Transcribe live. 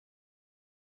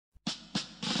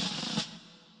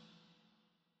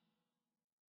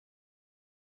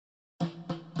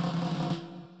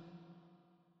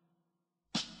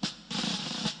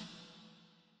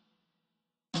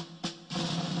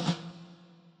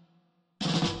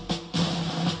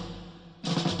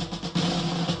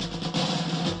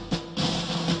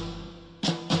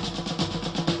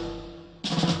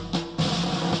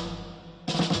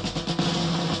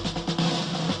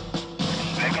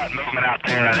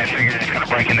They figured it's going to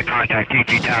break into contact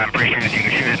TT time. Pretty soon as you can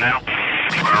shoot it now.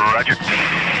 Roger.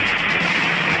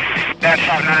 That's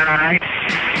 5998.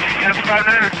 That's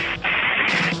 59.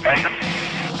 That's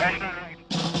 98.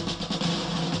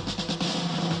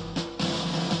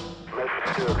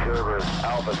 Message to observer.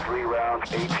 Alpha 3 rounds,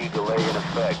 AT delay in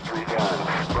effect. 3 guns.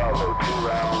 Bravo 2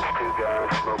 rounds, 2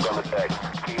 guns. Smoke on the deck.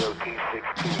 TOT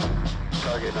 16.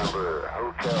 Target number,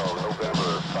 Hotel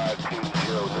November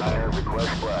 5209, request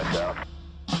flash out.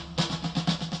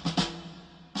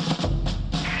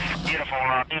 Beautiful.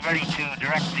 Be ready to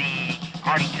direct the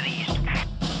Artie to the east.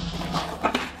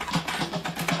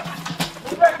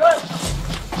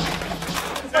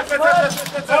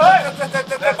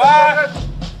 Fire!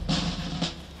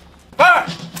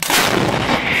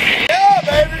 Yeah,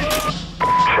 baby!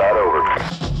 Shot over.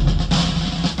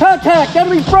 Contact!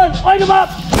 Enemy front! Light him up!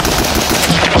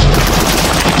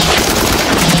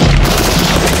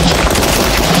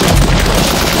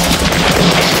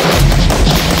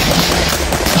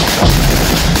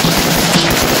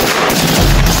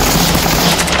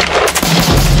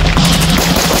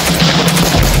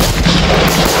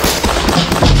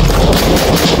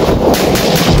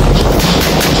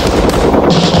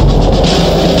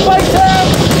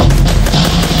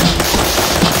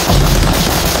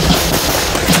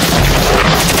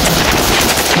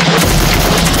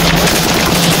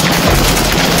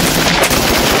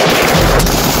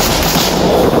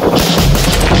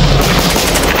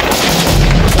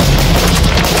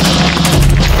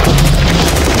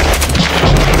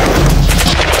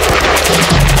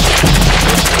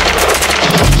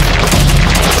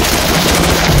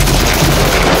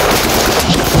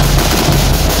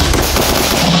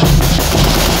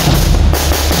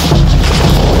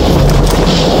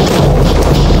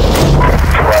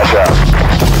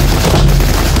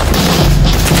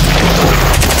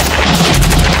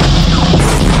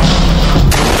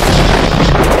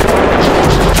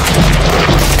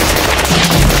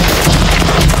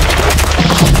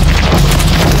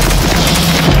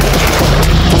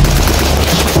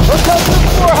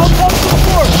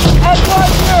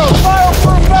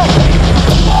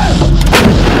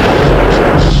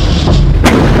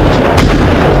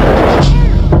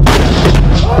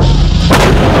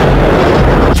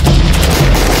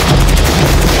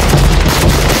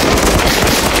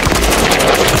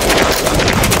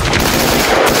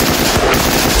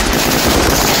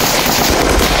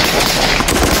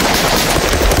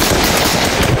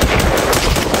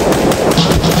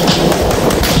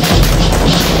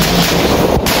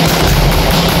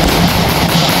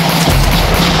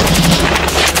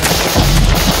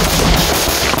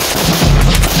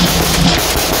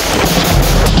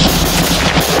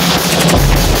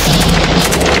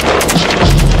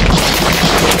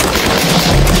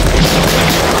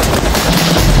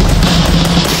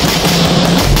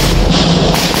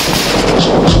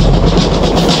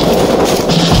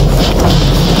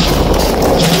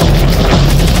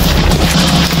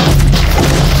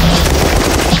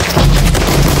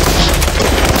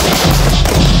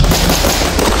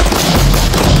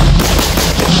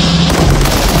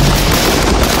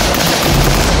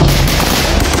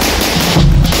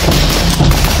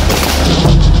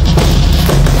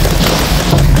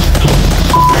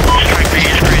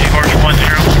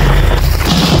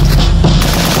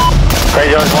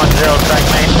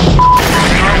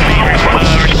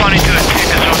 Responding to a 2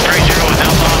 0 3.